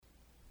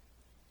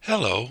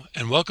Hello,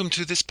 and welcome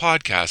to this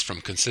podcast from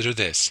Consider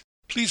This.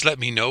 Please let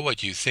me know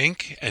what you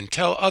think and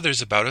tell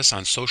others about us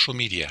on social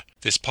media.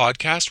 This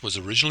podcast was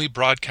originally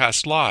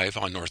broadcast live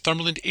on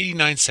Northumberland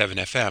 89.7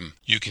 FM.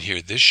 You can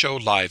hear this show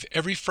live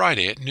every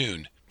Friday at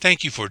noon.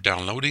 Thank you for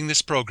downloading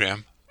this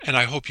program, and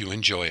I hope you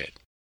enjoy it.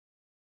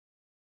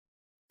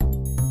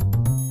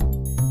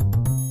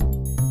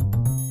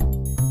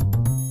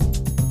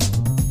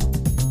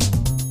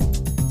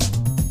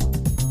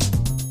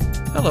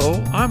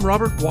 Hello, I'm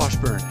Robert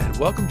Washburn, and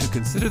welcome to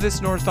Consider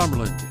This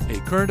Northumberland, a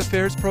current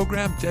affairs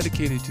program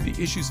dedicated to the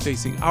issues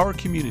facing our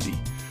community.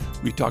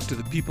 We talk to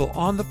the people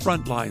on the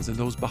front lines and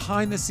those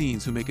behind the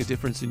scenes who make a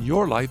difference in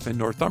your life in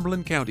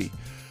Northumberland County.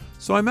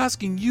 So I'm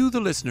asking you, the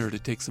listener, to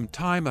take some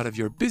time out of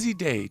your busy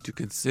day to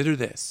consider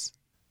this.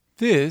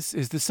 This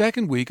is the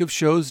second week of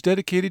shows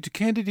dedicated to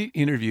candidate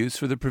interviews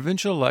for the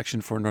provincial election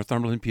for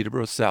Northumberland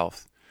Peterborough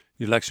South.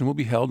 The election will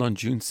be held on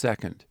June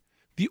 2nd.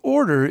 The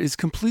order is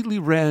completely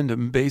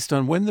random based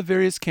on when the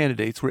various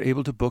candidates were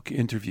able to book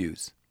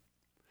interviews.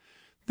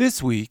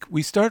 This week,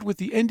 we start with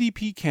the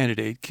NDP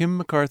candidate, Kim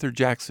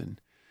MacArthur-Jackson.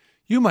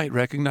 You might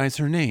recognize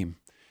her name.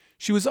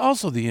 She was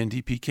also the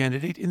NDP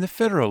candidate in the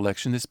federal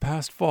election this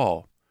past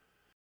fall.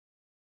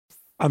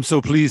 I'm so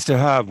pleased to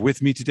have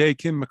with me today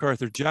Kim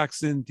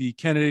MacArthur-Jackson, the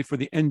candidate for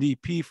the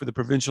NDP for the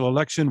provincial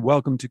election.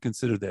 Welcome to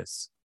Consider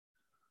This.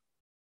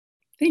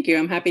 Thank you.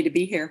 I'm happy to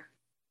be here.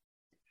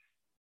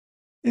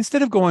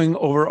 Instead of going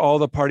over all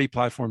the party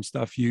platform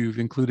stuff you've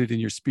included in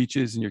your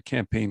speeches and your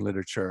campaign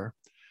literature,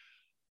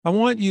 I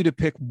want you to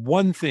pick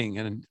one thing,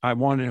 and I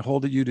want to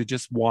hold you to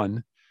just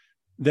one,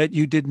 that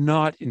you did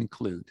not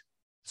include.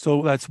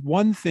 So that's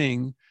one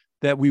thing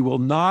that we will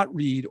not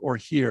read or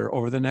hear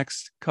over the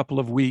next couple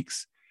of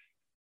weeks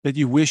that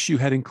you wish you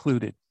had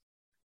included.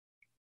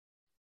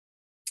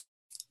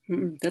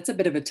 That's a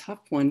bit of a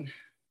tough one.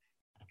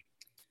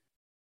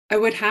 I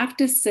would have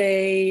to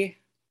say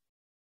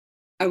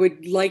I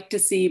would like to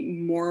see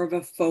more of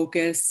a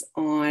focus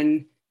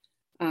on,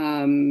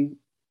 and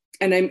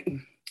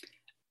I'm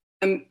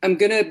going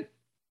to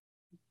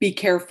be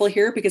careful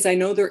here because I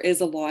know there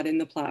is a lot in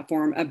the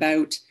platform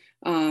about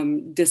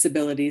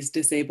disabilities,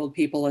 disabled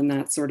people, and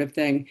that sort of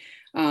thing.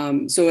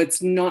 So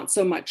it's not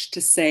so much to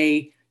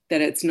say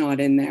that it's not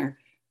in there,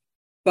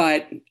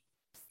 but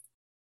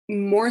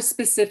more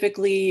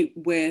specifically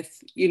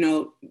with,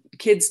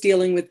 kids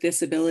dealing with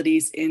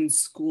disabilities in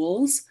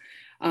schools.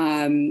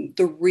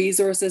 The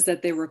resources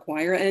that they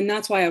require. And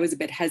that's why I was a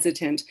bit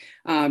hesitant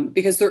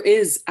because there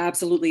is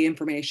absolutely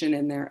information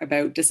in there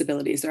about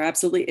disabilities. There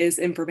absolutely is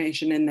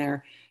information in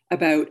there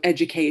about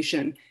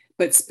education,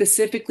 but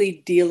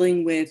specifically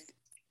dealing with,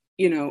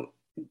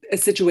 a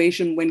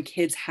situation when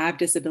kids have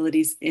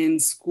disabilities in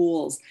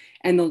schools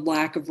and the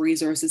lack of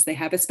resources they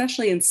have,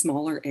 especially in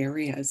smaller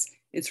areas.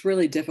 It's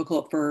really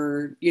difficult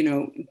for,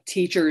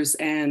 teachers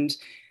and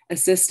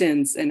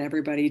assistants and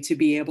everybody to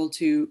be able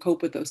to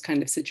cope with those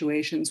kind of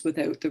situations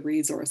without the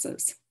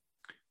resources.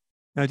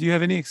 Now, do you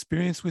have any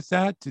experience with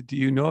that? Do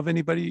you know of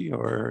anybody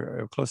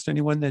or close to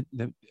anyone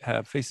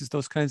that faces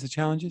those kinds of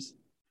challenges?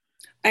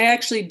 I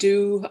actually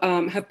do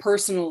have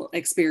personal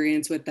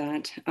experience with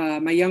that.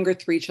 My younger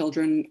three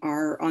children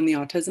are on the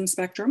autism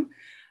spectrum.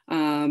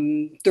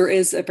 There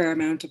is a fair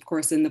amount, of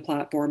course, in the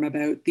platform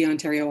about the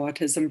Ontario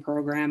Autism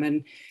Program.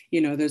 And,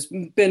 there's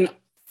been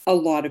a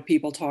lot of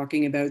people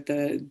talking about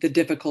the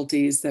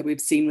difficulties that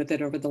we've seen with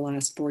it over the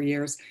last 4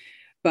 years.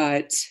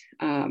 But,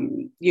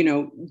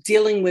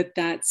 dealing with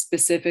that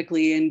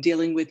specifically and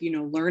dealing with,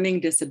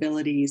 learning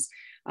disabilities,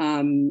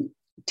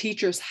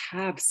 teachers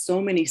have so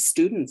many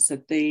students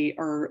that they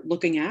are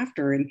looking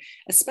after. And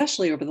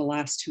especially over the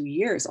last 2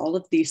 years, all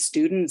of these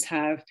students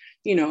have,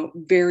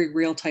 very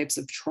real types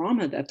of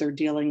trauma that they're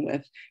dealing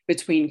with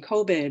between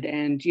COVID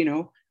and,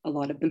 a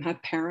lot of them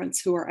have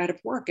parents who are out of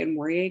work and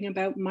worrying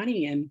about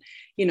money and,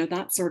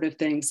 that sort of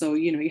thing. So,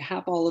 you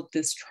have all of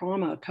this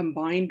trauma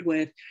combined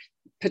with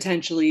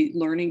potentially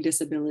learning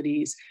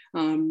disabilities,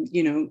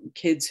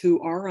 kids who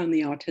are on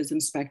the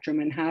autism spectrum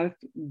and have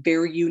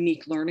very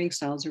unique learning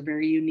styles or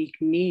very unique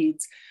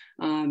needs.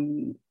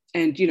 And,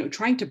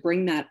 trying to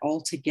bring that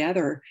all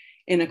together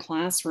in a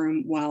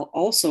classroom while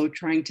also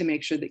trying to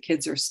make sure that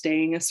kids are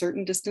staying a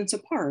certain distance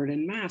apart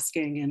and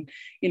masking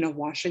and,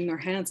 washing their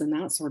hands and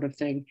that sort of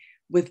thing,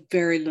 with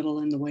very little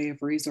in the way of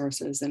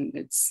resources. And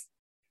it's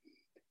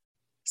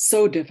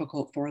so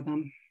difficult for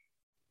them.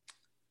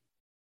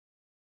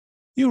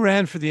 You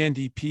ran for the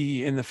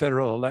NDP in the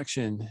federal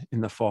election in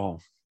the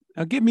fall.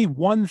 Now, give me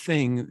one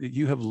thing that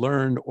you have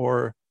learned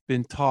or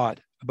been taught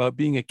about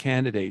being a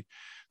candidate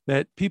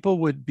that people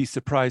would be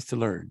surprised to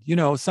learn.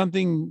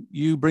 Something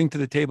you bring to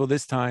the table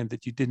this time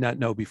that you did not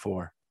know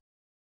before.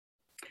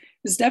 It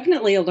was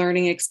definitely a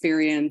learning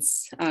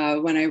experience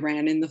when I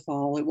ran in the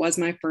fall. It was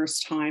my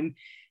first time.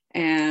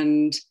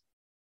 And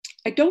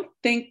I don't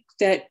think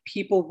that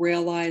people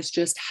realize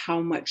just how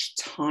much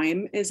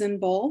time is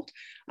involved.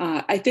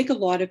 I think a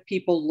lot of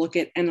people look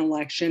at an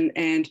election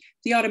and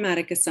the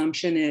automatic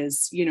assumption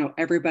is,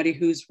 everybody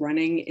who's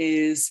running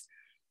is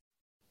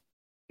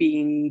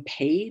being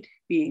paid,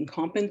 being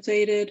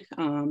compensated,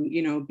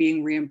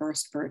 being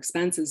reimbursed for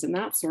expenses and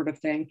that sort of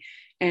thing.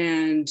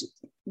 And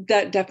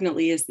that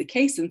definitely is the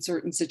case in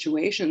certain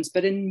situations,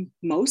 but in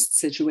most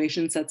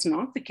situations, that's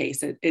not the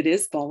case. It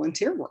is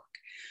volunteer work,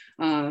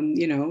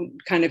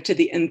 kind of to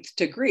the nth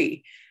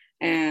degree.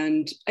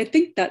 And I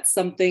think that's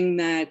something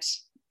that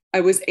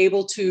I was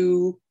able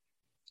to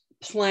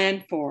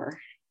plan for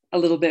a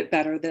little bit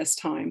better this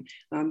time,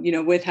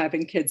 with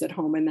having kids at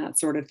home and that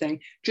sort of thing,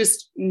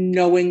 just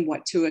knowing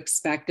what to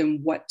expect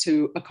and what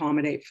to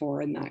accommodate for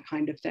and that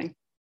kind of thing.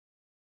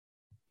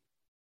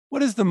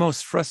 What is the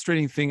most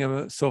frustrating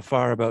thing so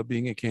far about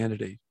being a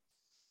candidate?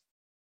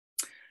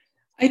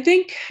 I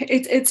think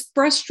it's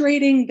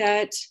frustrating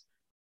that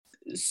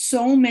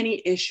so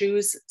many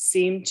issues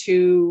seem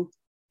to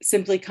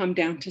simply come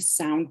down to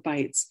sound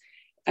bites.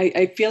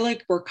 I feel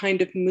like we're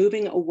kind of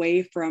moving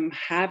away from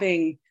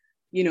having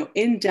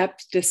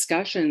in-depth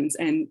discussions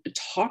and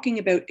talking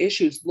about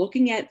issues,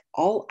 looking at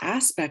all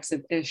aspects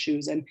of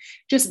issues and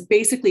just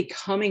basically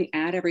coming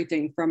at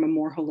everything from a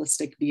more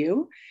holistic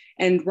view.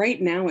 And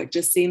right now, it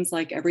just seems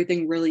like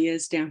everything really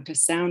is down to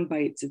sound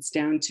bites. It's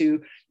down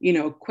to,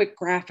 quick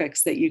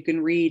graphics that you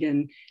can read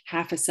in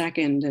half a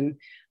second. And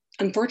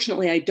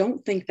unfortunately, I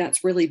don't think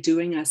that's really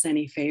doing us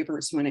any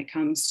favors when it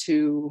comes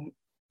to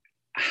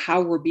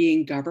how we're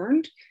being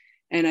governed.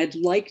 And I'd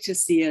like to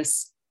see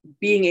us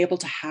being able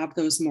to have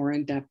those more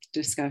in-depth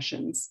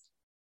discussions.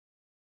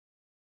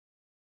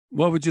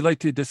 What would you like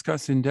to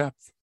discuss in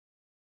depth?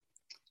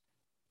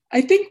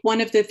 I think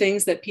one of the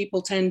things that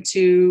people tend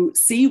to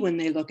see when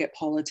they look at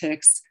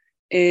politics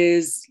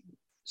is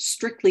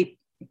strictly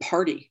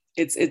party.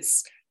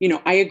 It's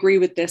I agree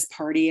with this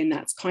party and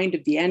that's kind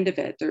of the end of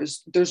it.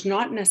 There's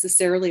not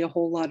necessarily a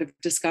whole lot of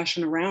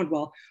discussion around,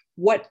 well,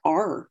 what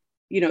are,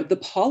 the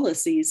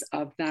policies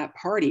of that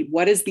party?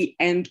 What is the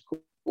end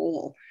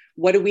goal?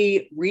 What are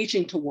we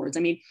reaching towards? I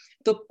mean,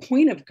 the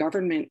point of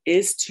government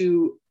is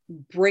to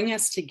bring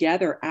us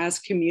together as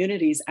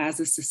communities, as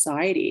a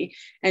society,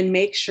 and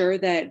make sure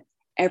that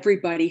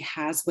everybody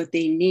has what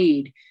they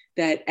need,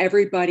 that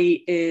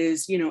everybody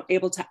is,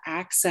 able to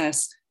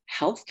access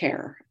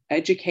healthcare,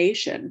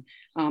 education,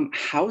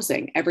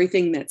 housing,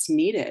 everything that's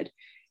needed.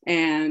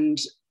 And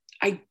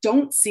I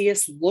don't see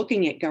us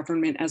looking at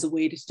government as a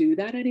way to do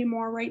that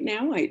anymore right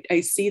now. I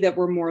see that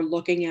we're more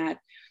looking at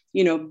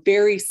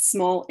very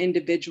small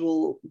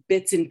individual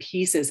bits and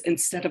pieces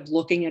instead of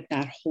looking at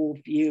that whole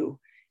view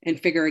and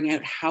figuring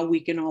out how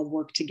we can all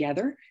work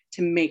together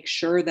to make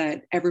sure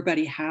that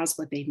everybody has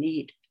what they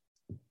need.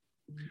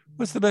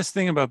 What's the best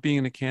thing about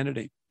being a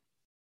candidate?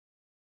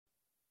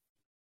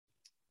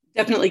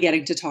 Definitely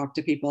getting to talk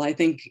to people. I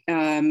think,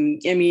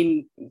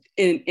 in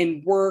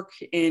work,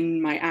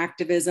 in my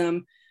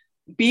activism,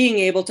 being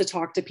able to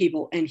talk to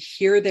people and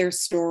hear their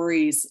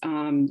stories,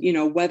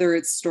 whether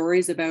it's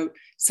stories about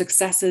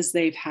successes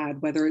they've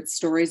had, whether it's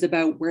stories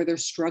about where they're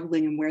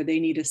struggling and where they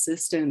need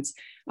assistance,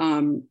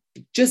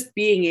 just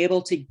being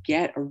able to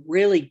get a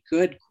really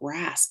good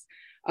grasp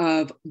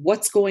of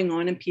what's going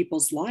on in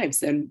people's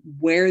lives and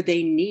where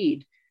they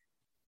need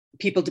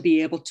people to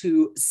be able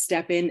to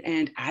step in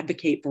and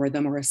advocate for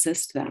them or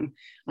assist them.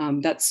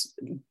 That's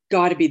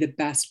got to be the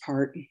best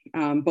part,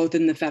 both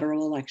in the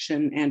federal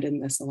election and in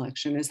this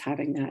election, is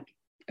having that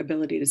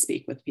ability to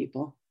speak with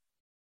people.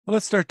 Well,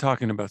 let's start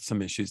talking about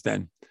some issues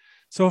then.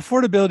 So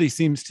affordability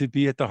seems to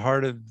be at the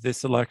heart of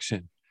this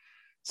election.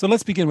 So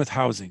let's begin with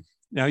housing.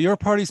 Now, your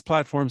party's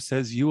platform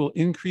says you will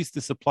increase the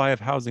supply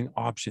of housing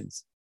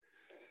options.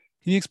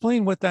 Can you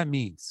explain what that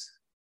means?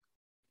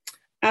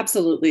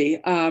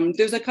 Absolutely.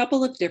 There's a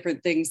couple of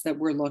different things that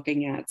we're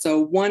looking at. So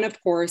one,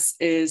 of course,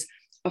 is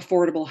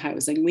affordable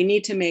housing. We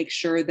need to make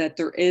sure that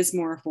there is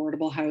more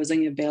affordable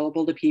housing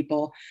available to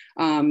people,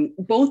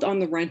 both on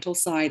the rental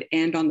side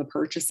and on the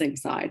purchasing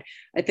side.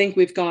 I think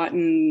we've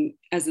gotten,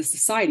 as a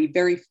society,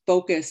 very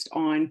focused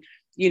on,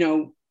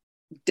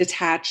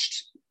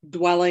 detached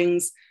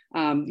dwellings,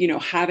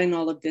 having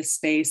all of this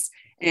space.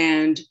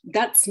 And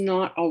that's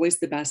not always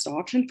the best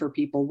option for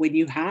people when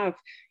you have,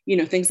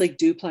 things like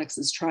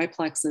duplexes,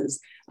 triplexes.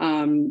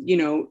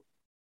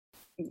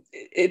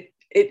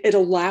 It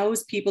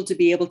allows people to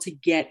be able to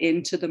get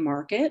into the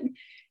market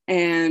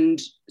and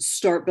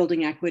start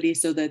building equity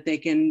so that they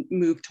can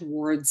move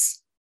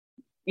towards,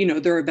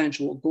 their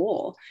eventual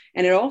goal.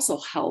 And it also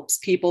helps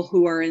people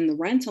who are in the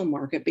rental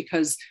market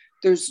because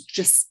there's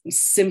just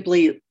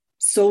simply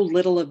so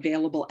little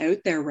available out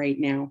there right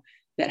now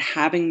that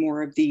having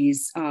more of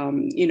these,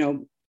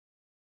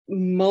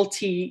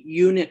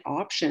 multi-unit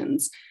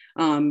options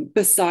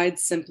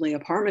besides simply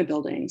apartment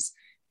buildings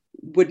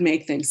would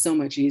make things so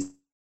much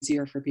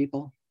easier for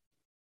people.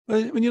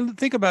 When you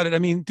think about it, I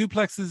mean,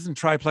 duplexes and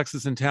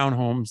triplexes and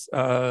townhomes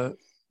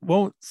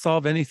won't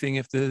solve anything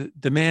if the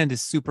demand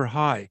is super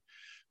high.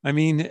 I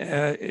mean,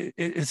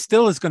 it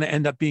still is going to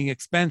end up being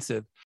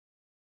expensive.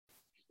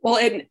 Well,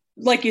 and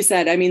like you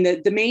said, I mean,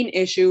 the main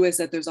issue is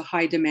that there's a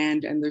high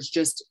demand and there's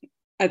just,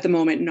 at the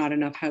moment, not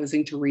enough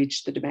housing to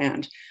reach the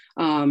demand.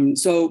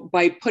 So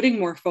by putting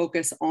more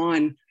focus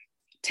on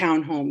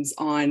townhomes,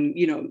 on,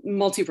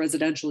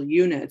 multi-residential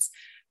units,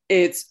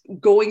 it's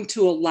going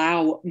to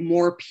allow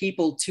more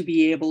people to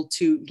be able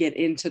to get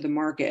into the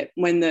market.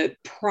 When the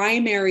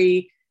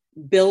primary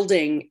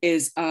building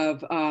is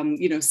of,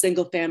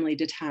 single family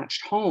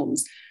detached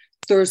homes,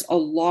 there's a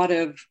lot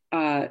of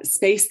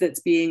space that's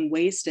being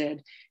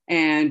wasted,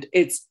 and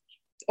it's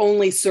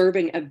only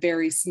serving a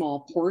very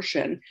small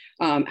portion.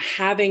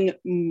 Having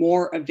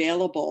more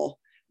available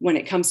when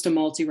it comes to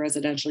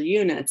multi-residential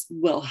units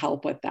will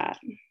help with that.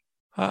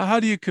 How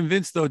do you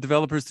convince, though,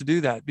 developers to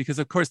do that? Because,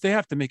 of course, they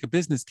have to make a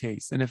business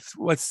case. And if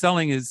what's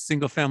selling is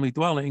single-family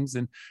dwellings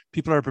and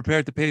people are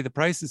prepared to pay the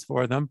prices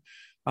for them,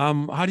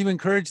 how do you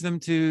encourage them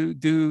to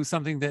do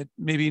something that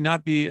maybe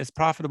not be as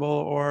profitable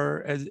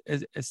or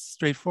as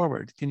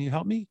straightforward? Can you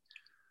help me?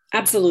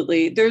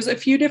 Absolutely. There's a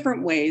few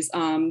different ways.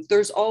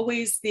 There's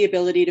always the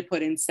ability to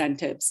put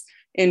incentives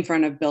in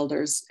front of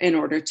builders in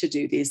order to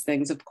do these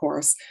things, of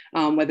course,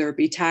 whether it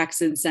be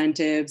tax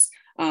incentives,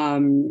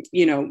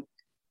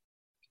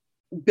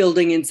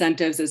 building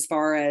incentives as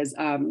far as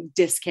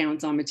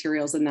discounts on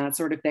materials and that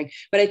sort of thing.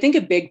 But I think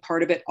a big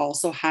part of it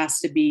also has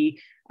to be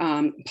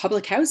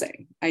public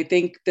housing. I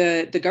think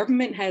the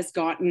government has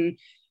gotten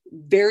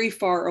very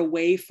far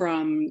away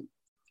from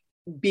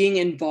being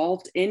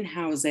involved in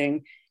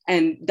housing,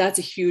 and that's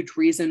a huge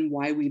reason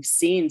why we've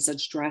seen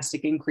such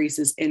drastic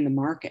increases in the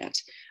market.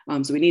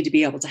 So we need to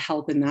be able to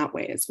help in that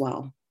way as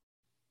well.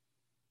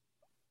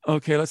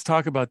 Okay, let's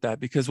talk about that,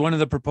 because one of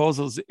the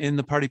proposals in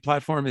the party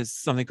platform is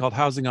something called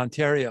Housing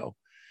Ontario.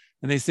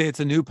 And they say it's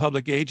a new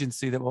public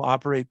agency that will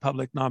operate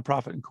public,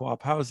 nonprofit, and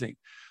co-op housing.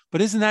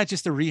 But isn't that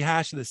just a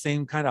rehash of the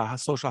same kind of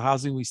social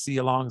housing we see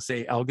along,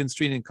 say, Elgin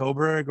Street in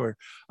Cobourg or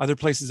other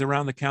places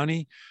around the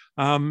county?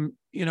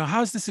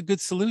 How is this a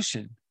good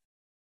solution?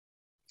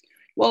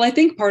 Well, I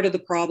think part of the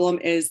problem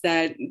is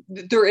that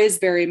there is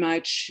very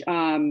much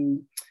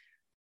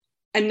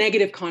a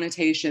negative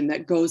connotation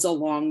that goes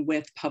along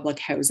with public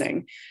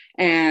housing.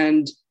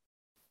 And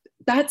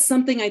that's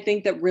something I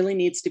think that really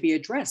needs to be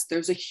addressed.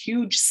 There's a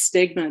huge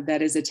stigma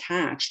that is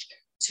attached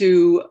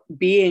to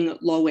being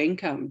low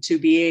income, to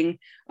being,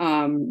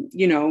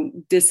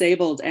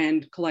 disabled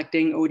and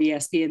collecting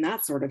ODSP and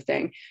that sort of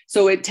thing.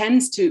 So it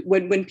tends to,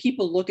 when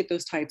people look at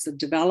those types of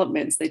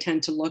developments, they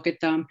tend to look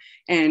at them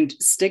and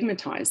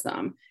stigmatize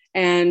them.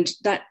 And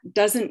that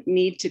doesn't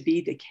need to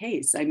be the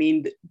case. I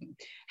mean,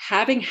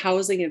 having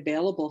housing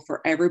available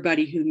for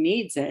everybody who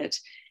needs it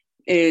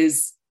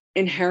is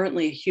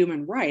inherently a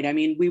human right. I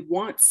mean, we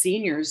want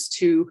seniors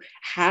to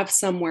have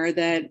somewhere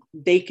that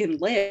they can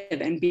live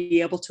and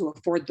be able to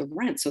afford the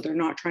rent. So they're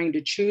not trying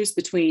to choose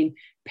between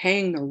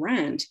paying the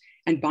rent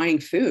and buying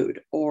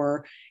food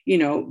or,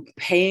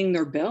 paying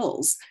their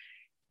bills.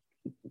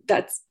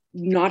 That's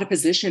not a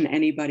position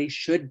anybody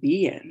should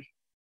be in.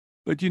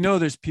 But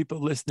there's people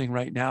listening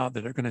right now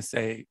that are going to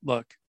say,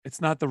 look,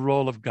 it's not the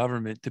role of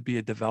government to be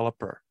a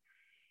developer,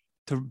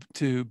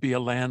 to be a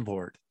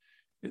landlord.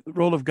 The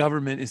role of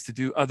government is to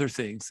do other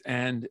things.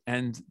 And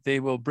they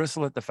will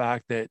bristle at the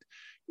fact that,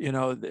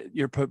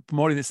 you're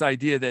promoting this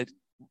idea that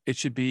it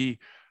should be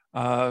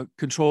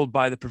controlled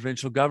by the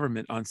provincial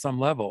government on some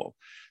level.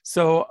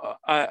 So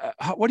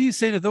what do you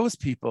say to those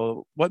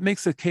people? What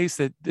makes the case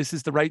that this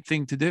is the right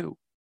thing to do?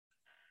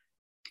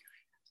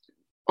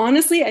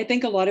 Honestly, I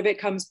think a lot of it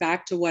comes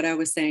back to what I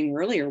was saying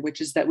earlier,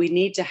 which is that we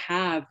need to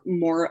have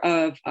more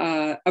of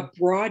a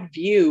broad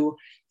view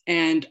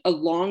and a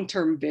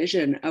long-term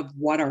vision of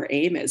what our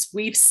aim is.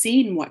 We've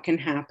seen what can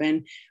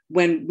happen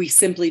when we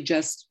simply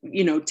just,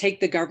 take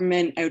the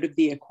government out of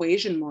the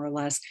equation, more or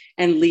less,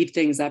 and leave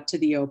things up to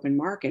the open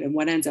market. And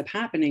what ends up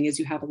happening is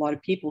you have a lot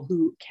of people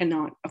who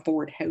cannot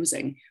afford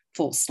housing,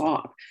 full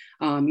stop.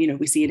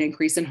 We see an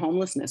increase in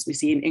homelessness. We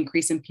see an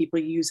increase in people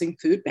using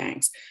food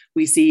banks.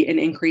 We see an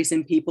increase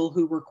in people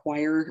who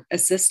require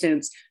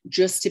assistance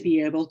just to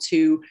be able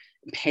to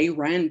pay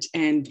rent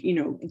and,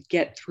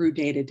 get through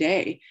day to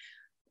day.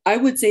 I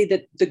would say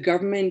that the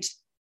government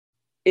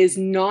is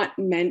not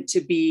meant to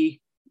be,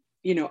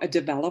 a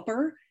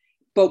developer,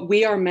 but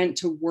we are meant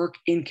to work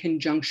in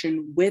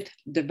conjunction with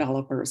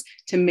developers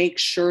to make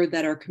sure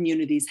that our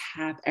communities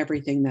have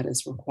everything that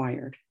is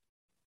required.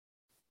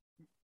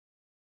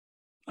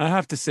 I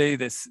have to say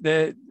this,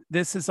 that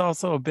this has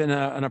also been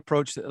an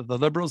approach. The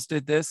Liberals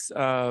did this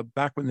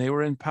back when they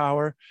were in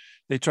power.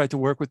 They tried to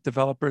work with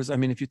developers. I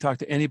mean, if you talk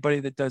to anybody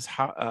that does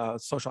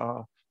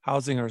social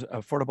housing or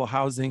affordable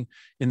housing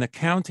in the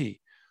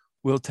county,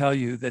 will tell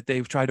you that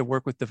they've tried to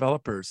work with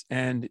developers.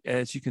 And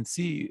as you can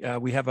see,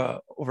 we have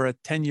over a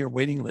 10-year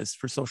waiting list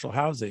for social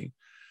housing.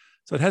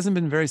 So it hasn't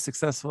been very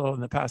successful in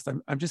the past.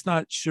 I'm just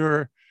not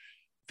sure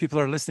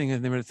people are listening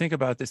and they were to think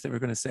about this, that we're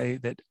going to say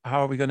that,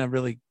 how are we going to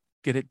really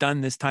get it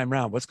done this time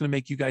around? What's going to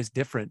make you guys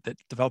different, that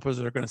developers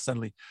are going to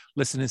suddenly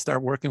listen and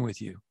start working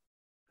with you?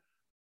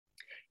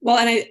 Well,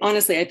 and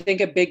I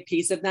think a big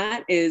piece of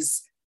that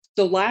is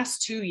the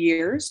last 2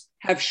 years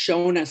have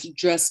shown us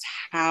just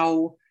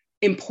how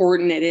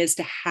important it is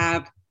to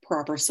have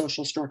proper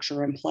social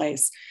structure in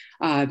place.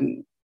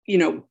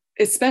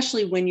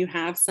 Especially when you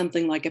have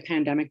something like a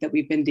pandemic that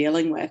we've been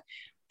dealing with.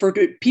 for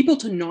people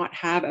to not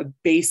have a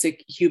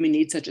basic human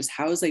need such as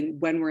housing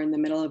when we're in the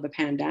middle of a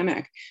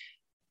pandemic,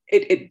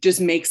 it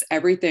just makes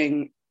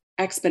everything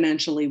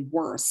exponentially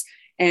worse.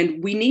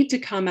 And we need to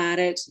come at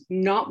it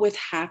not with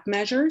half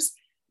measures,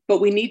 but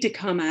we need to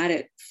come at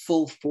it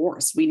full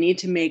force. We need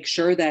to make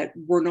sure that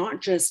we're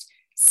not just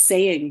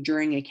saying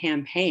during a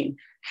campaign,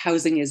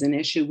 housing is an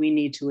issue we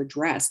need to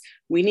address.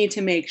 We need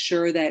to make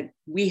sure that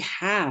we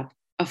have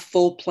a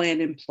full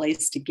plan in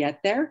place to get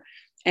there,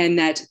 and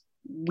that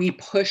we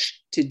push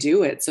to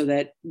do it so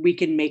that we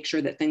can make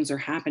sure that things are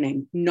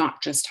happening,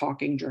 not just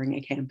talking during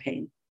a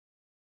campaign.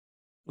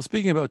 Well,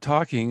 speaking about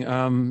talking,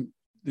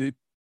 the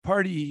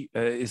party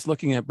is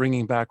looking at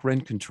bringing back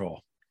rent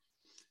control.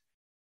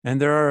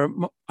 And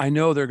I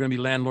know there are going to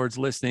be landlords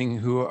listening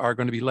who are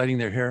going to be lighting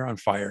their hair on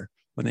fire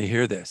when they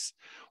hear this.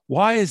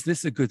 Why is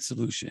this a good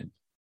solution?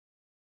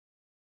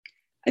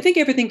 I think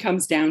everything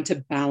comes down to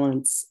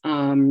balance.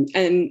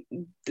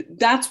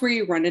 That's where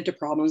you run into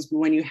problems.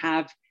 When you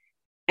have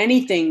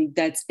anything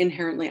that's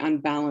inherently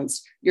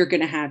unbalanced, you're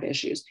going to have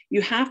issues.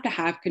 You have to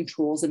have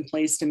controls in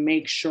place to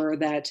make sure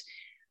that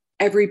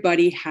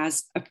everybody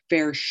has a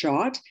fair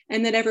shot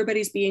and that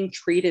everybody's being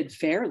treated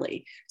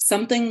fairly.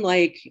 Something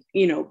like,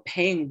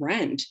 paying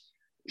rent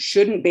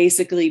shouldn't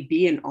basically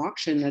be an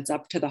auction that's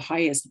up to the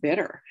highest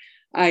bidder.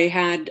 I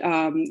had,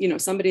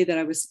 somebody that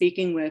I was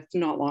speaking with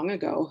not long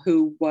ago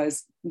who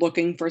was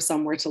looking for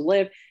somewhere to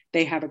live.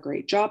 They have a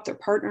great job. Their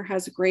partner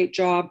has a great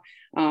job.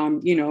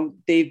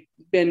 They've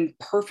been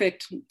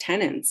perfect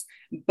tenants,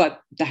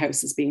 but the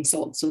house is being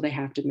sold, so they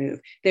have to move.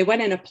 They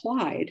went and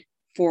applied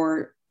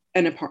for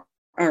an apartment,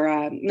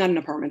 or not an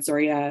apartment,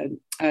 sorry,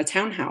 a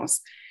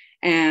townhouse.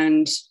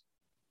 And,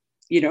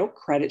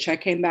 credit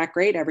check came back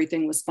great.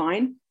 Everything was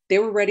fine. They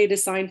were ready to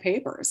sign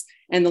papers.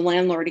 And the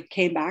landlord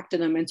came back to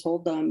them and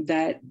told them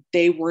that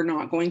they were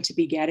not going to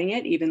be getting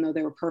it, even though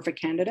they were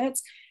perfect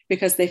candidates,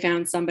 because they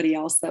found somebody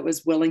else that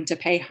was willing to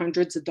pay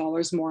hundreds of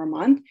dollars more a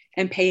month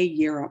and pay a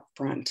year up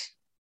front.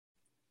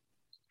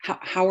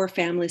 How are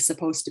families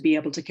supposed to be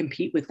able to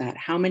compete with that?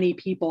 How many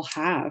people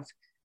have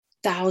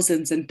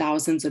thousands and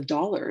thousands of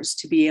dollars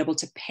to be able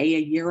to pay a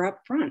year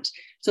up front?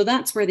 So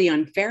that's where the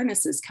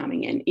unfairness is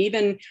coming in.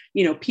 Even,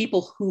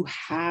 people who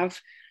have,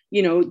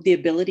 the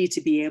ability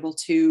to be able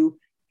to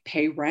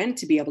pay rent,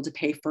 to be able to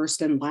pay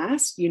first and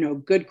last,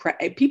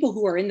 people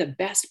who are in the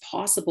best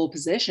possible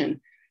position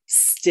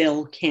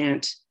still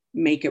can't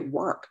make it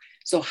work.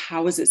 So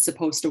how is it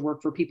supposed to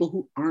work for people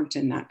who aren't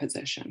in that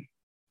position?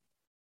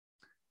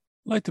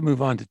 I'd like to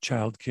move on to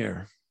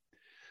childcare.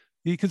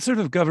 The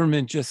Conservative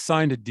government just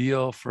signed a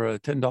deal for a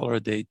 $10 a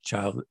day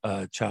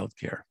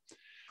childcare.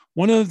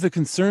 One of the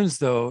concerns,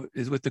 though,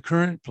 is with the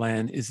current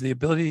plan is the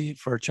ability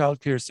for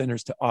childcare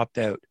centers to opt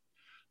out.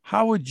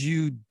 How would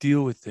you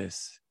deal with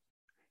this?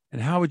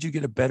 And how would you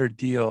get a better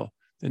deal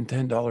than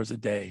 $10 a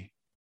day?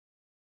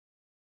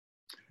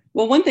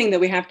 Well, one thing that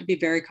we have to be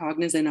very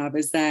cognizant of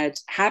is that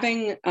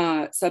having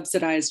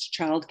subsidized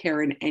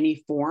childcare in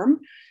any form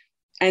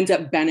ends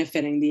up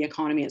benefiting the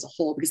economy as a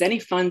whole, because any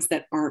funds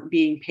that aren't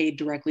being paid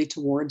directly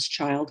towards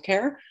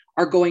childcare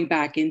are going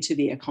back into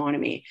the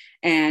economy,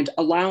 and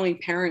allowing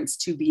parents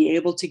to be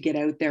able to get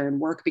out there and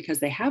work because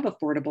they have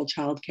affordable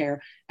childcare,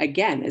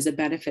 again, is a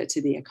benefit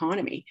to the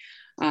economy.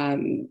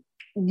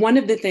 One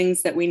of the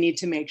things that we need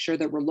to make sure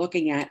that we're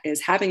looking at is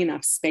having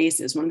enough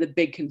spaces. One of the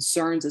big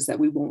concerns is that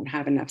we won't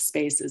have enough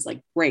spaces. Like,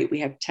 great,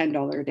 we have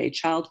 $10 a day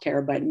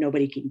childcare, but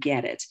nobody can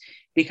get it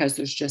because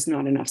there's just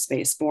not enough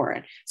space for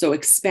it. So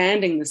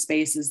expanding the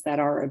spaces that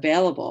are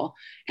available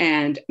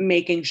and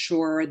making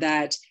sure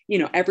that,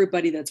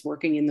 everybody that's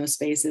working in those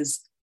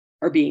spaces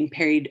are being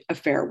paid a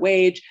fair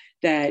wage,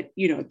 that,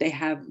 they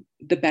have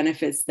the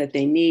benefits that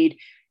they need.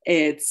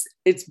 It's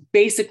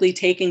basically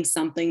taking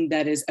something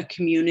that is a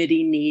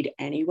community need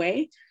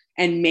anyway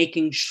and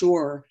making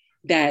sure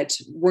that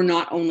we're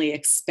not only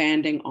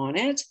expanding on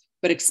it,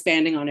 but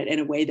expanding on it in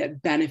a way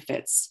that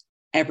benefits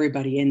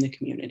everybody in the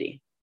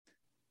community.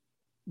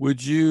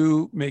 Would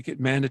you make it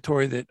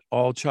mandatory that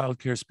all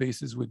childcare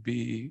spaces would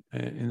be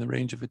in the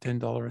range of a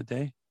 $10 a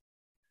day?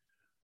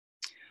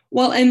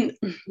 Well, and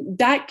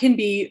that can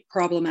be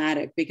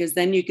problematic because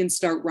then you can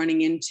start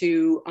running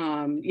into,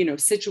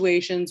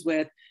 situations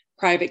with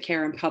private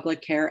care and public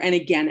care, and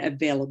again,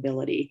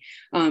 availability.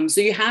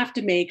 So you have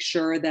to make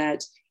sure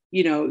that,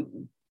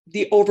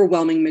 the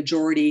overwhelming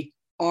majority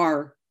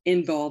are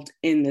involved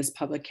in this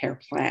public care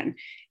plan.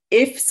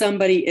 If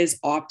somebody is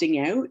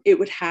opting out, it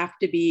would have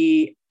to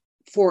be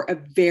for a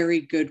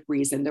very good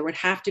reason. There would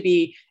have to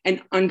be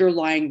an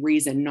underlying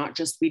reason, not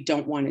just we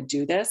don't want to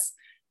do this,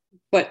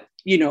 but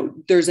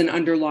there's an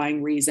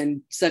underlying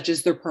reason, such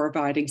as they're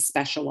providing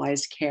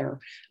specialized care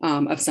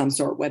of some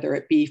sort, whether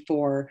it be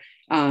for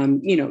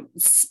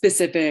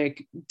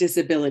specific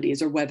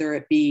disabilities, or whether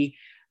it be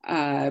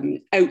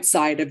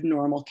outside of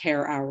normal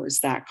care hours,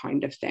 that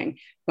kind of thing.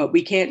 But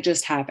we can't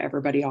just have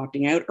everybody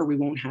opting out, or we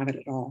won't have it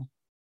at all.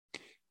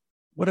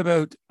 What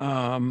about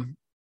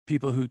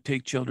people who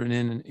take children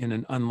in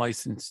an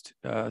unlicensed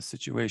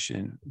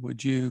situation?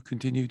 Would you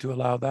continue to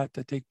allow that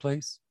to take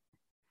place?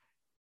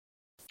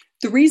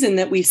 The reason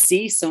that we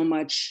see so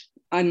much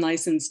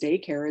unlicensed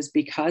daycare is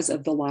because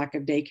of the lack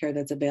of daycare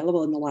that's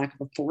available and the lack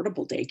of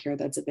affordable daycare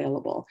that's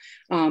available.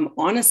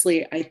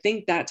 Honestly, I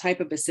think that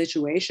type of a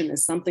situation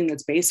is something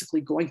that's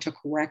basically going to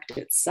correct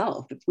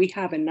itself. If we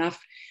have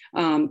enough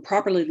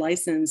properly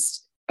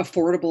licensed,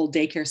 affordable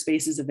daycare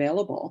spaces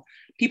available,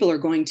 people are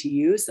going to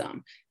use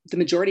them. The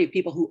majority of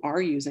people who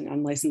are using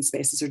unlicensed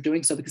spaces are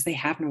doing so because they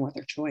have no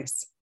other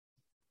choice.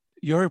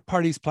 Your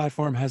party's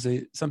platform has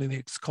something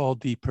that's called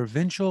the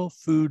Provincial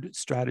Food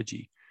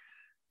Strategy.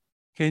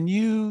 Can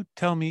you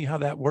tell me how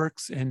that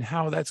works and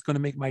how that's going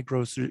to make my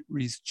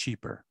groceries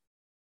cheaper?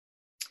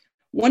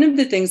 One of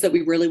the things that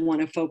we really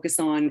want to focus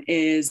on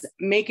is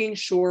making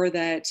sure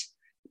that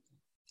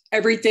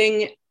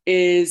everything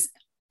is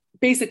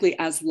basically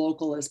as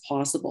local as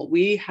possible.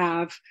 We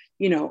have,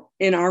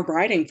 in our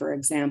riding, for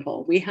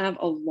example, we have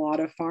a lot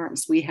of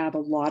farms. We have a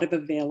lot of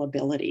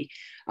availability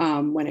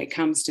when it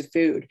comes to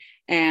food.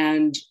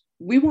 And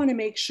we want to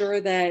make sure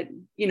that,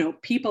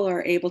 people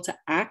are able to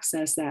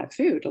access that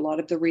food. A lot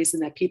of the reason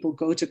that people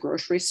go to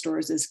grocery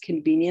stores is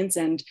convenience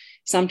and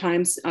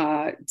sometimes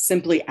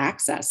simply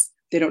access.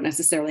 They don't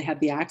necessarily have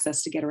the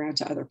access to get around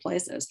to other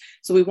places.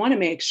 So we want to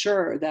make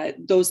sure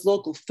that those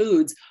local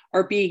foods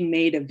are being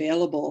made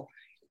available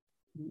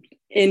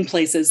in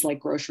places like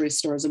grocery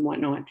stores and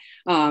whatnot.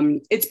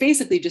 It's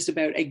basically just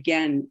about,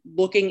 again,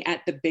 looking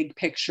at the big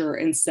picture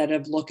instead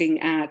of looking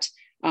at,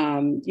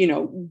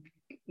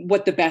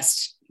 what the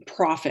best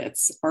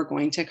profits are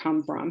going to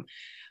come from.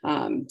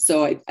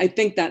 So I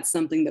think that's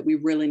something that we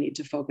really need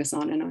to focus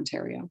on in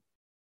Ontario.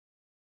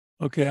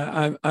 Okay,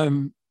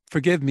 I'm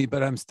forgive me,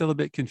 but I'm still a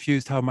bit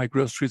confused how my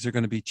groceries are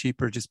going to be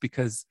cheaper just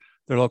because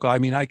they're local. I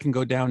mean, I can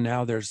go down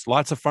now. There's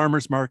lots of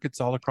farmers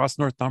markets all across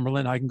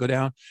Northumberland. I can go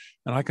down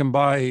and I can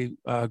buy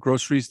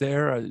groceries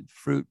there,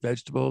 fruit,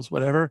 vegetables,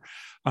 whatever.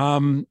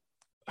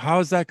 How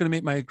is that going to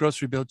make my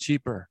grocery bill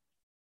cheaper?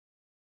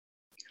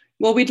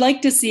 Well, we'd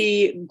like to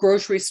see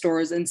grocery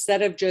stores,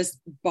 instead of just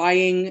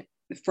buying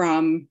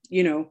from,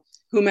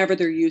 whomever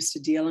they're used to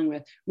dealing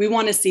with, we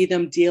want to see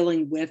them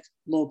dealing with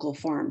local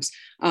farms.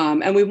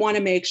 And we want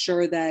to make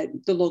sure that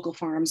the local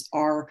farms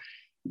are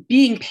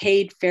being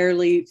paid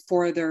fairly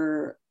for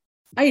their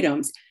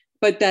items,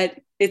 but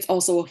that it's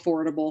also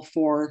affordable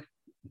for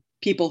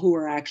people who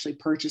are actually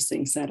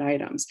purchasing said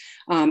items.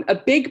 A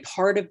big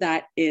part of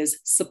that is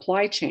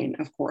supply chain,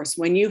 of course.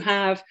 When you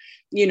have,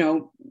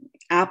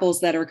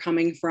 apples that are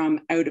coming from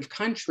out of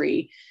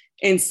country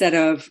instead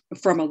of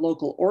from a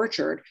local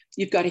orchard,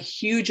 you've got a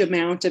huge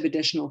amount of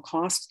additional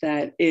cost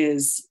that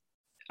is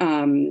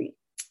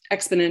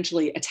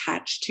exponentially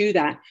attached to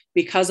that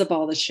because of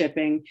all the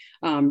shipping,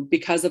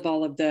 because of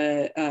all of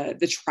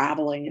the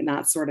traveling and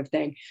that sort of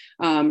thing.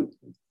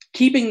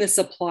 Keeping the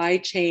supply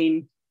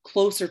chain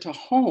closer to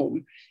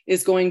home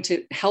is going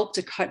to help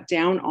to cut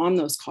down on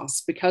those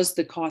costs, because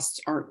the costs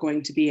aren't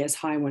going to be as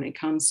high when it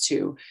comes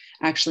to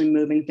actually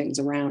moving things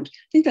around.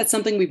 I think that's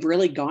something we've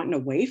really gotten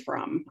away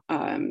from,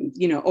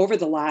 over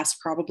the last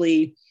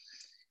probably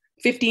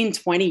 15,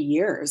 20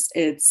 years.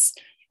 It's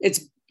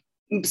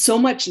so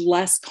much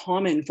less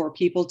common for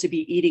people to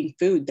be eating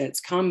food that's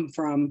come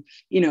from,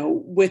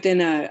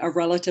 within a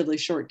relatively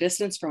short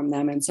distance from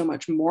them, and so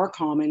much more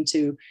common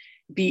to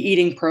be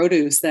eating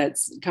produce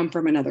that's come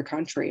from another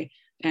country.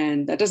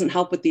 And that doesn't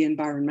help with the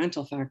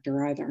environmental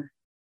factor either.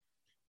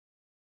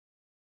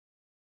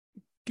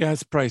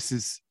 Gas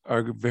prices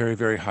are very,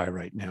 very high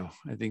right now.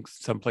 I think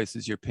some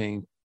places you're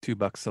paying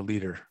 $2 a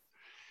liter.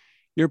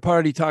 Your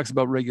party talks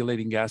about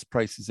regulating gas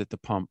prices at the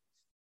pump.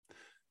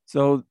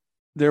 So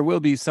there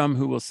will be some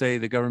who will say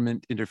the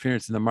government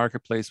interference in the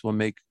marketplace will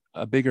make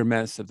a bigger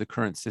mess of the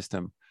current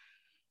system.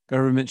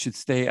 Government should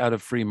stay out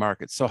of free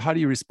markets. So how do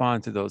you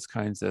respond to those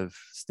kinds of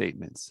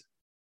statements?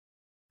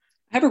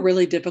 I have a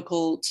really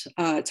difficult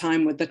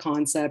time with the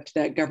concept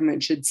that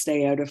government should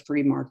stay out of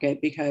free market,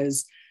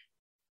 because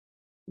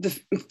the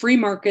free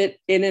market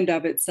in and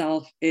of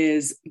itself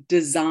is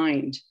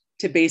designed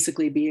to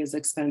basically be as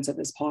expensive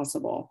as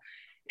possible.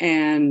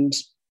 And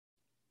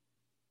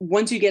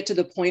once you get to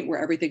the point where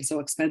everything's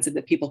so expensive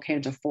that people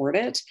can't afford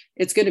it,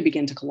 it's going to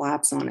begin to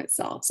collapse on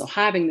itself. So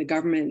having the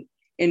government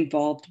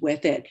involved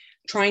with it,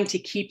 trying to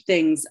keep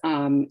things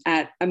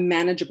at a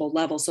manageable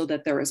level so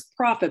that there is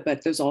profit,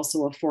 but there's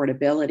also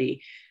affordability,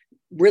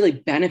 really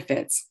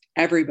benefits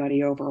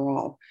everybody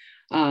overall.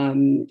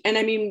 And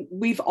I mean,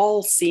 we've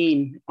all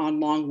seen on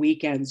long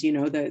weekends,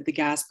 the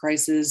gas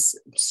prices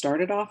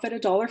started off at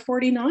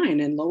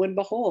 $1.49, and lo and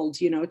behold,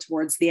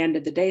 towards the end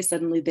of the day,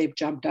 suddenly they've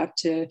jumped up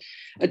to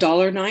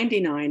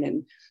 $1.99.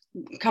 And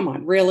come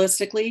on,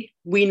 realistically,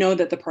 we know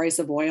that the price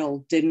of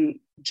oil didn't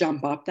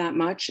jump up that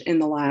much in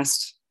the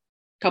last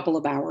couple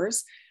of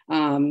hours.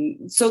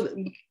 So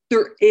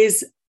there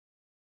is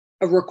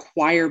a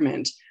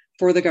requirement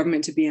for the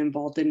government to be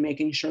involved in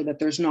making sure that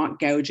there's not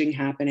gouging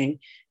happening,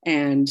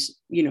 and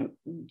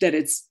that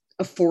it's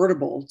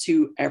affordable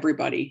to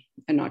everybody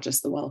and not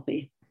just the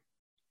wealthy.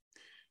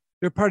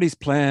 Your party's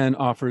plan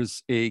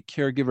offers a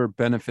caregiver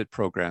benefit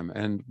program,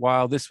 and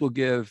while this will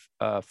give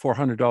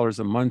 $400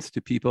 a month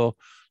to people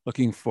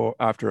looking for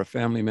after a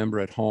family member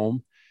at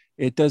home.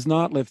 It does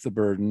not lift the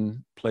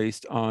burden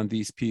placed on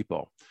these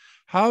people.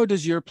 How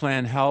does your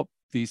plan help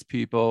these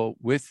people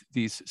with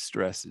these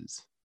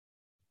stresses?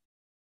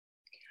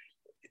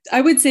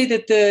 I would say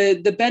that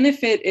the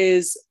benefit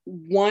is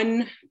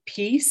one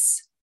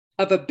piece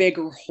of a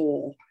bigger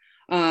whole.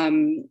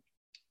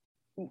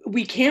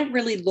 We can't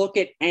really look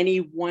at any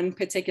one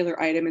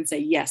particular item and say,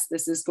 yes,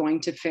 this is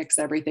going to fix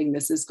everything.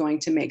 This is going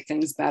to make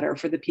things better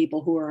for the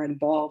people who are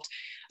involved.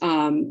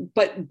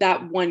 But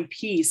that one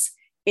piece,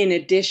 in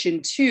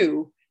addition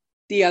to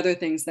the other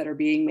things that are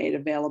being made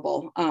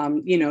available,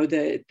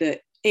 the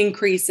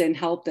increase in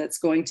help that's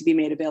going to be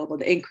made available,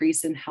 the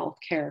increase in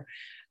healthcare,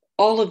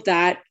 all of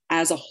that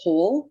as a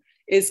whole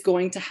is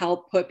going to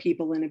help put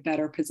people in a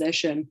better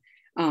position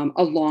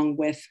along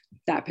with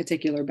that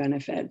particular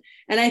benefit.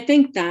 And I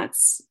think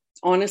that's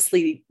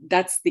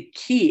the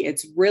key.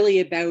 It's really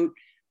about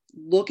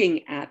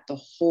looking at the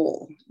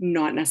whole,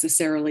 not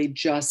necessarily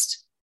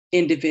just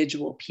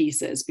individual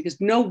pieces,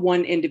 because no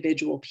one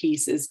individual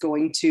piece is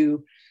going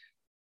to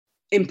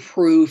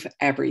improve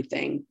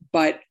everything,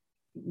 but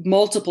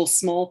multiple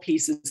small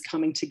pieces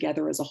coming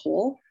together as a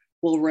whole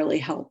will really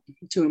help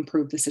to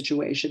improve the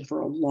situation for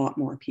a lot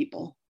more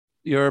people.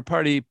 Your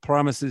party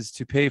promises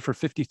to pay for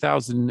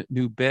 50,000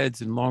 new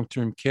beds in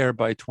long-term care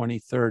by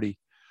 2030.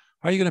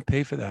 How are you going to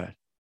pay for that?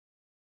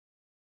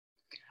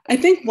 I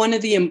think one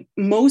of the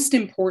most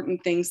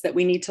important things that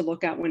we need to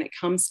look at when it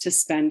comes to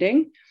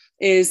spending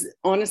is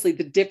honestly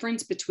the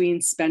difference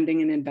between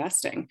spending and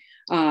investing.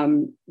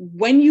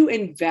 When you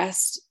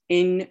invest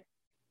in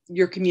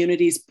your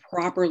communities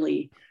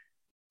properly,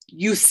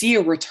 you see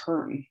a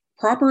return.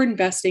 Proper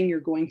investing, you're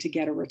going to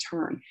get a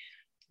return.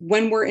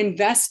 When we're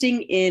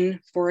investing in,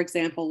 for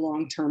example,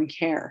 long-term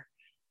care,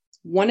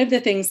 one of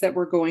the things that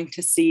we're going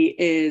to see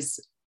is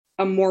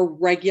a more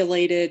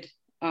regulated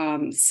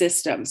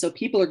system. So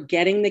people are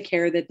getting the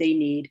care that they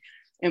need,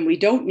 and we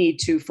don't need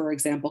to, for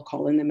example,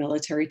 call in the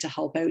military to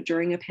help out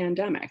during a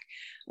pandemic.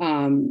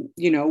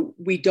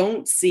 We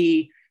don't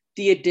see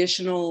the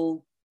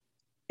additional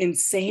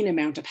insane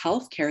amount of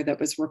healthcare that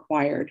was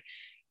required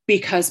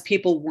because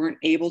people weren't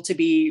able to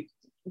be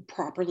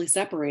properly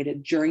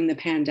separated during the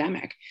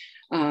pandemic.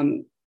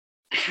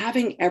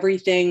 Having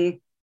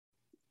everything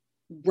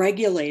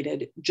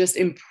regulated just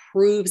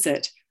improves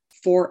it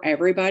for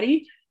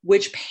everybody,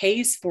 which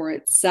pays for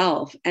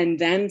itself and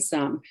then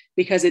some,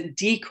 because it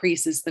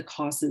decreases the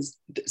costs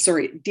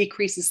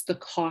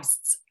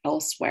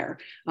elsewhere,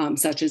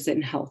 such as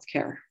in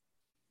healthcare.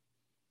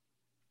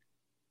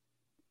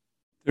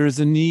 There is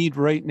a need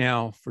right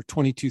now for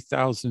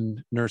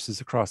 22,000 nurses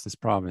across this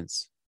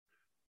province.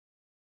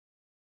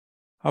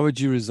 How would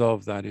you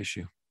resolve that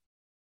issue?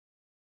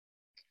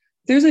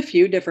 There's a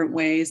few different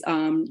ways.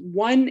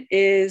 One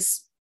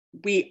is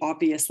we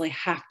obviously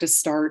have to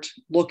start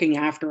looking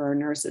after our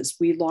nurses.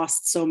 We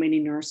lost so many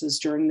nurses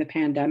during the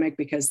pandemic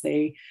because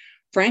they,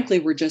 frankly,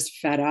 were just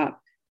fed up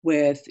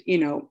with,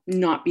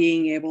 not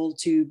being able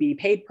to be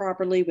paid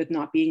properly, with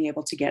not being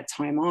able to get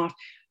time off.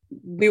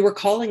 We were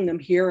calling them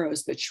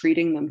heroes, but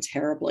treating them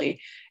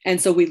terribly.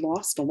 And so we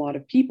lost a lot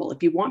of people.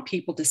 If you want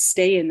people to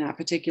stay in that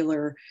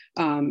particular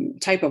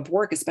type of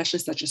work, especially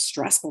such a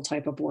stressful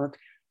type of work,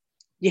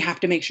 you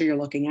have to make sure you're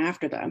looking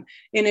after them.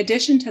 In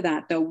addition to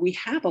that, though, we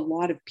have a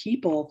lot of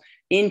people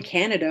in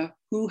Canada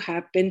who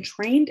have been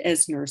trained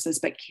as nurses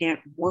but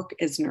can't work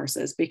as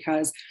nurses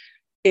because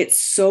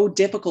it's so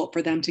difficult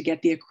for them to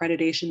get the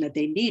accreditation that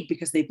they need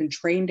because they've been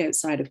trained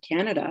outside of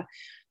Canada.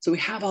 So we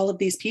have all of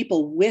these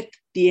people with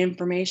the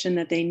information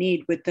that they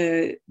need, with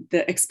the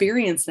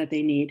experience that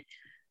they need,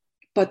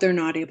 but they're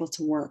not able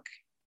to work.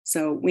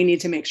 So we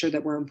need to make sure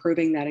that we're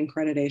improving that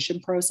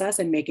accreditation process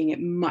and making it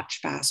much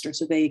faster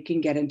so they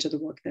can get into the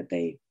work that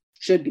they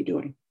should be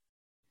doing.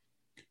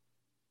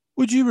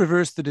 Would you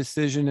reverse the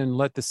decision and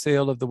let the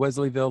sale of the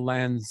Wesleyville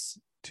lands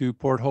to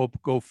Port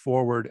Hope go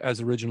forward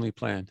as originally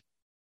planned?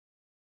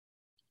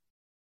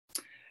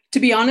 To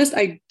be honest,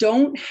 I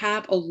don't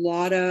have a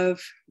lot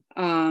of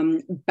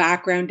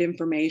background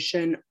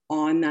information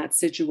on that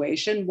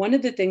situation. One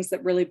of the things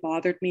that really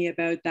bothered me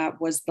about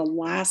that was the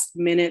last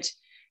minute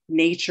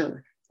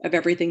nature of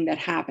everything that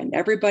happened.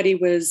 Everybody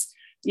was,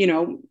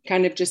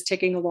 kind of just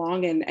ticking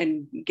along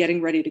and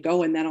getting ready to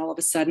go. And then all of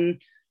a sudden,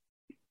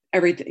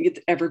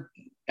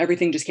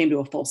 everything just came to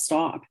a full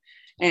stop.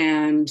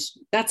 And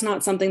that's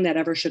not something that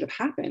ever should have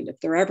happened. If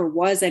there ever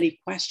was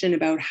any question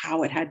about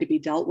how it had to be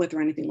dealt with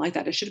or anything like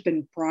that, it should have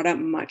been brought up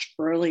much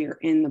earlier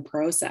in the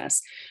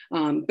process.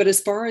 But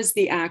as far as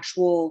the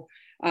actual,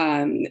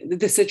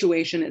 the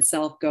situation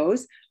itself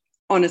goes,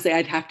 honestly,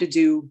 I'd have to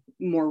do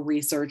more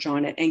research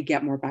on it and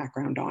get more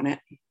background on it.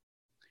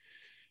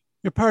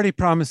 Your party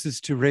promises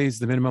to raise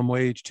the minimum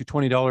wage to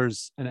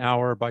 $20 an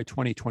hour by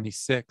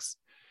 2026.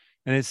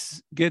 And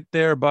it's get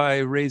there by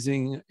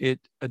raising it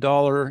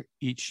 $1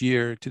 each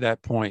year to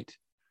that point.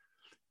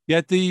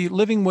 Yet the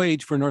living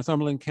wage for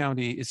Northumberland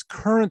County is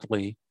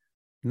currently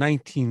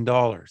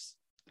 $19.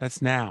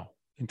 That's now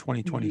in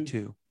 2022.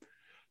 Mm-hmm.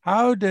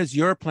 How does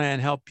your plan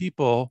help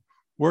people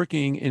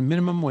working in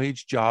minimum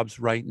wage jobs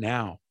right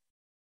now?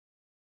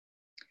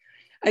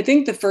 I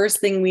think the first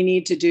thing we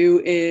need to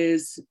do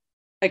is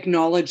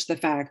acknowledge the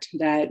fact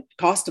that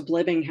cost of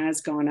living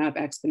has gone up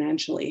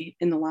exponentially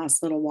in the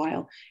last little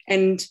while,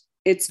 and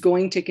it's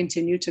going to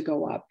continue to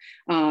go up.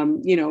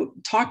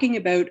 Talking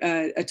about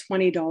a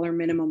 $20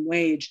 minimum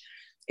wage,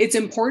 it's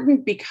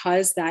important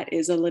because that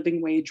is a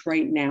living wage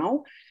right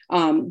now.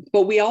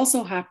 But we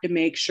also have to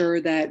make sure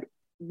that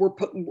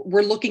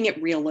we're looking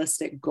at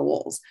realistic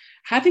goals.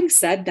 Having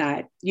said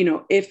that,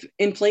 if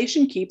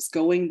inflation keeps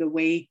going the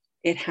way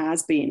it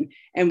has been,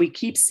 and we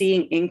keep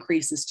seeing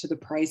increases to the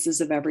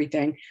prices of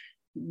everything,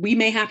 we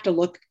may have to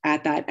look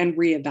at that and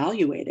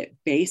reevaluate it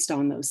based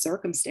on those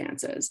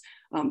circumstances.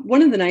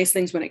 One of the nice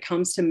things when it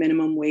comes to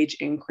minimum wage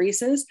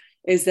increases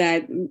is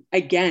that,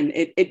 again,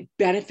 it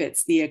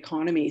benefits the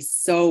economy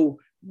so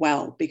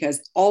well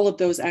because all of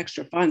those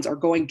extra funds are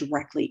going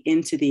directly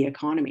into the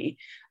economy.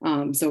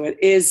 So it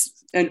is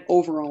an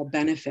overall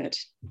benefit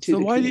to the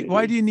community.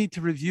 Why do you need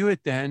to review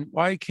it then?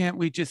 Why can't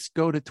we just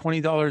go to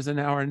 $20 an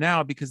hour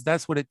now? Because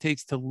that's what it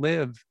takes to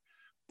live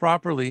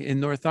properly in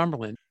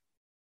Northumberland.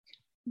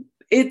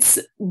 It's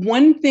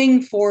one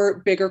thing for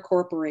bigger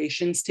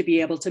corporations to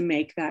be able to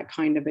make that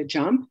kind of a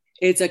jump.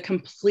 It's a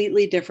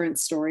completely different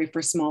story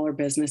for smaller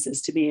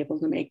businesses to be able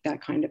to make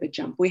that kind of a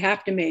jump. We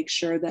have to make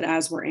sure that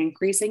as we're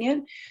increasing it,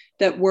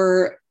 that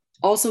we're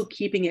also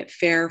keeping it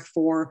fair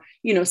for,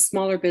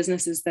 smaller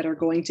businesses that are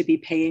going to be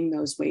paying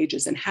those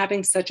wages. And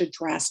having such a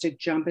drastic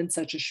jump in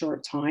such a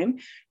short time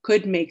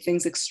could make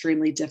things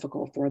extremely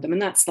difficult for them.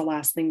 And that's the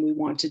last thing we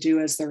want to do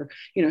as they're,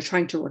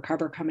 trying to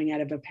recover coming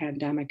out of a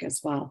pandemic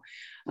as well.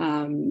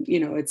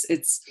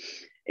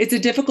 It's a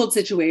difficult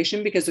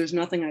situation because there's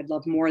nothing I'd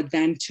love more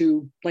than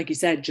to, like you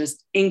said,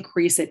 just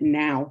increase it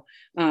now.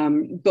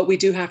 But we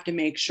do have to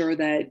make sure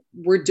that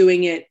we're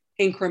doing it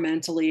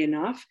incrementally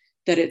enough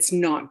that it's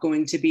not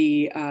going to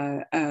be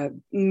a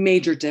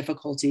major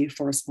difficulty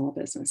for small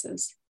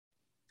businesses.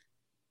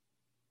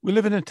 We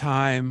live in a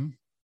time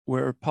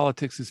where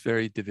politics is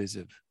very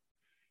divisive.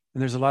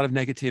 And there's a lot of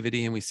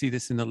negativity, and we see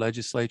this in the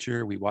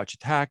legislature. We watch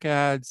attack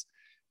ads,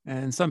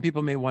 and some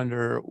people may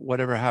wonder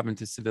whatever happened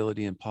to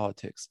civility in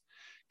politics.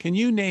 Can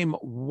you name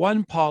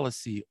one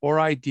policy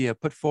or idea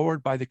put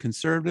forward by the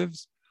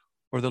Conservatives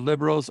or the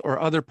Liberals or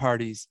other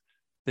parties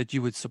that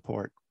you would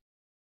support?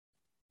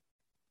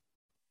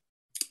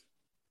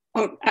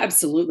 Oh,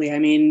 absolutely. I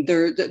mean,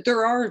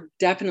 there are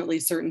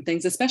definitely certain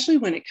things, especially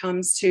when it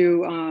comes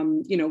to,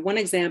 one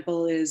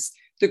example is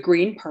the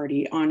Green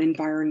Party on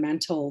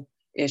environmental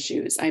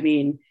issues. I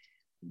mean,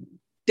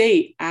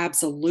 they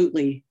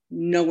absolutely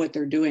know what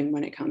they're doing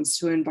when it comes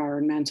to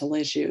environmental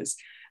issues.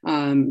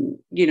 And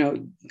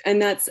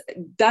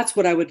that's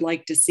what I would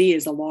like to see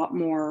is a lot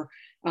more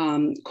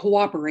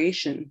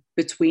cooperation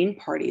between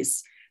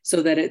parties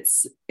so that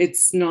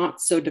it's not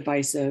so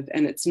divisive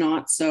and it's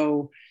not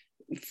so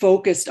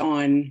focused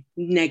on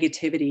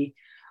negativity.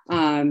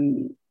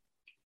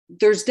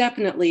 There's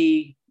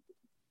definitely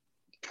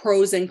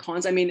pros and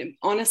cons. I mean,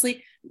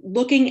 honestly,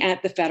 looking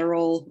at the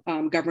federal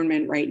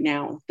government right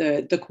now,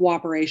 the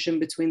cooperation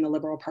between the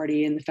Liberal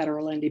Party and the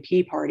federal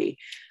NDP party,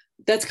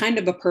 that's kind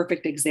of a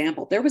perfect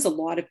example. There was a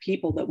lot of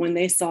people that when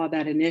they saw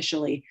that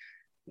initially,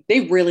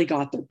 they really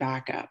got their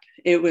back up.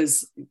 It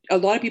was, a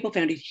lot of people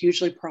found it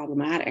hugely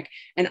problematic.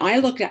 And I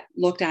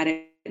looked at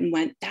it and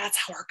went, that's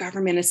how our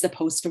government is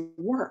supposed to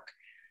work.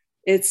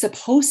 It's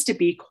supposed to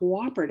be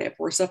cooperative.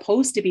 We're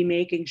supposed to be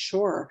making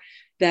sure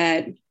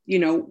that,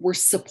 we're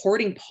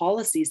supporting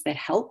policies that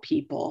help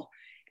people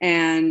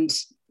and,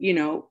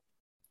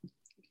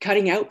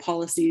 cutting out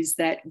policies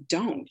that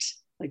don't.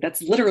 Like,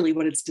 that's literally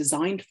what it's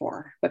designed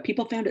for. But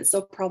people found it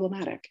so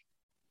problematic.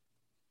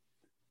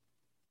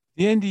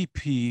 The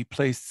NDP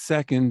placed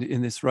second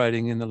in this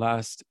riding in the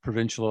last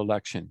provincial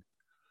election.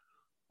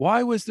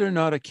 Why was there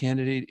not a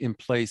candidate in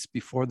place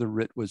before the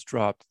writ was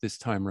dropped this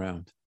time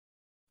round?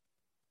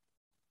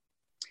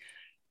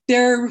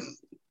 I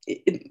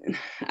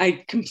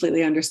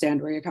completely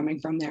understand where you're coming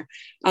from there.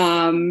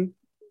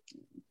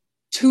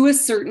 To a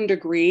certain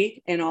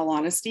degree, in all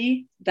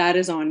honesty, that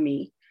is on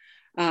me.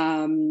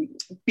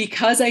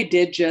 Because I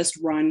did just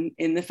run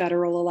in the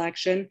federal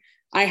election,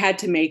 I had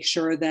to make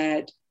sure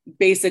that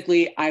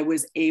basically I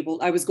was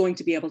going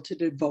to be able to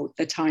devote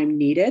the time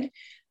needed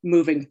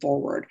moving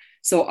forward.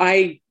 So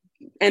I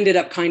ended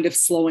up kind of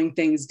slowing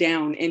things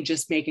down and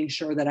just making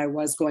sure that I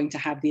was going to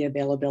have the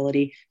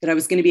availability, that I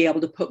was going to be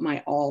able to put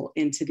my all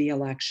into the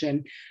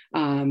election.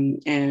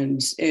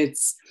 And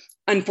it's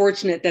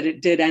unfortunate that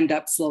it did end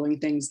up slowing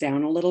things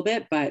down a little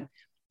bit, but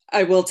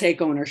I will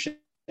take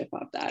ownership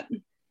of that.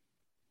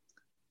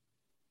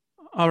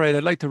 All right,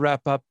 I'd like to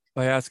wrap up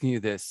by asking you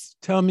this.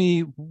 Tell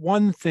me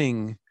one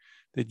thing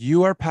that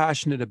you are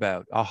passionate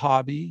about, a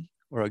hobby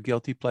or a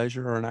guilty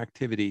pleasure or an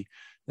activity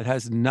that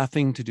has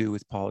nothing to do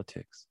with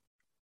politics.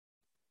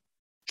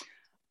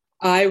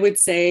 I would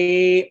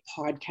say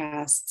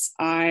podcasts.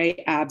 I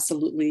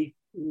absolutely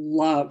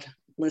love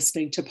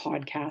listening to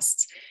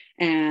podcasts.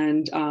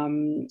 And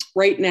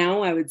right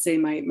now, I would say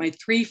my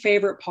three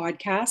favorite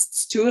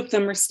podcasts, two of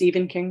them are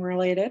Stephen King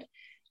related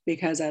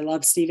because I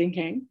love Stephen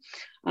King.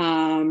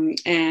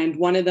 And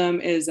one of them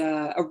is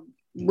a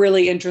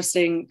really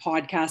interesting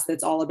podcast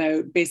that's all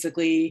about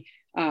basically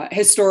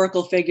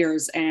historical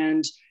figures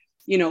and,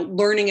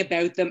 learning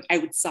about them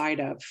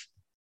outside of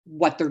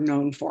what they're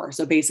known for.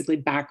 So basically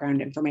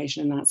background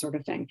information and that sort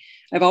of thing.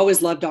 I've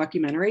always loved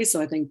documentaries.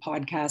 So I think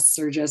podcasts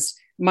are just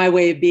my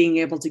way of being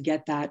able to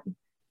get that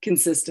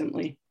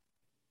consistently.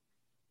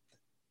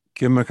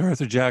 Kim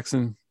MacArthur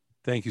Jackson,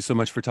 thank you so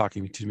much for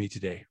talking to me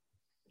today.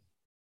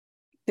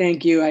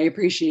 Thank you. I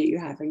appreciate you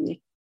having me.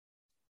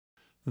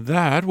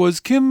 That was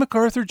Kim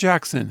MacArthur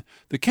Jackson,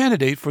 the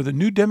candidate for the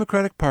New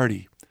Democratic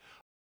Party.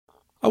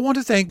 I want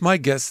to thank my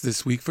guests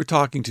this week for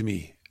talking to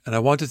me, and I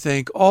want to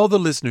thank all the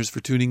listeners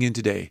for tuning in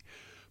today.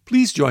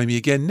 Please join me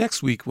again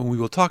next week when we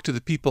will talk to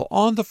the people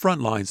on the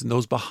front lines and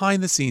those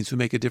behind the scenes who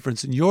make a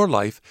difference in your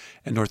life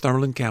and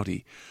Northumberland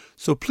County.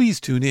 So please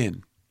tune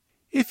in.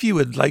 If you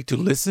would like to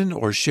listen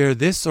or share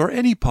this or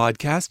any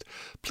podcast,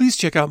 please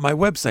check out my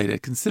website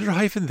at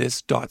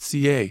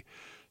consider-this.ca.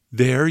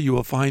 There you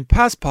will find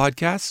past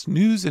podcasts,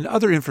 news, and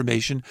other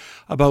information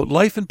about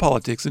life and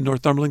politics in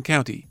Northumberland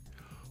County.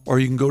 Or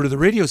you can go to the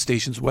radio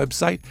station's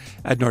website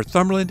at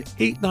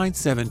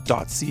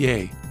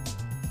northumberland897.ca.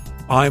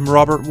 I'm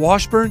Robert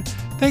Washburn.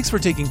 Thanks for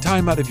taking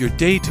time out of your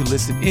day to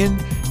listen in,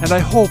 and I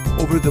hope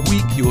over the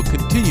week you will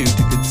continue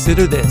to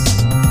consider this.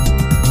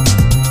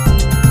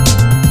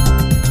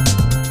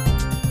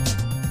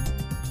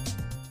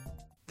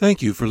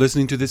 Thank you for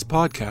listening to this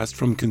podcast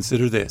from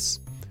Consider This.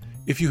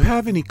 If you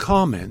have any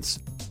comments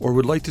or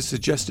would like to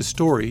suggest a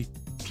story,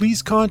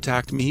 please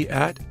contact me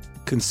at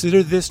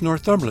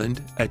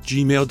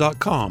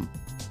considerthisnorthumberland@gmail.com,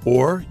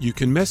 or you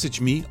can message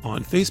me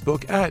on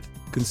Facebook at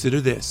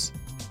Consider This.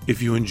 If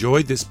you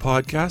enjoyed this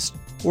podcast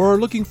or are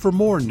looking for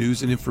more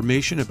news and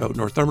information about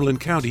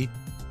Northumberland County,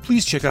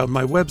 please check out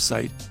my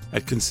website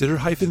at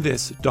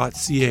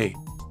consider-this.ca.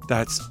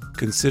 That's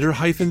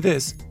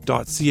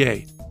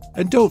consider-this.ca.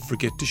 And don't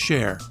forget to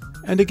share.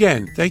 And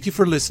again, thank you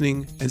for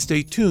listening, and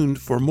stay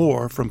tuned for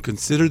more from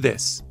Consider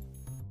This.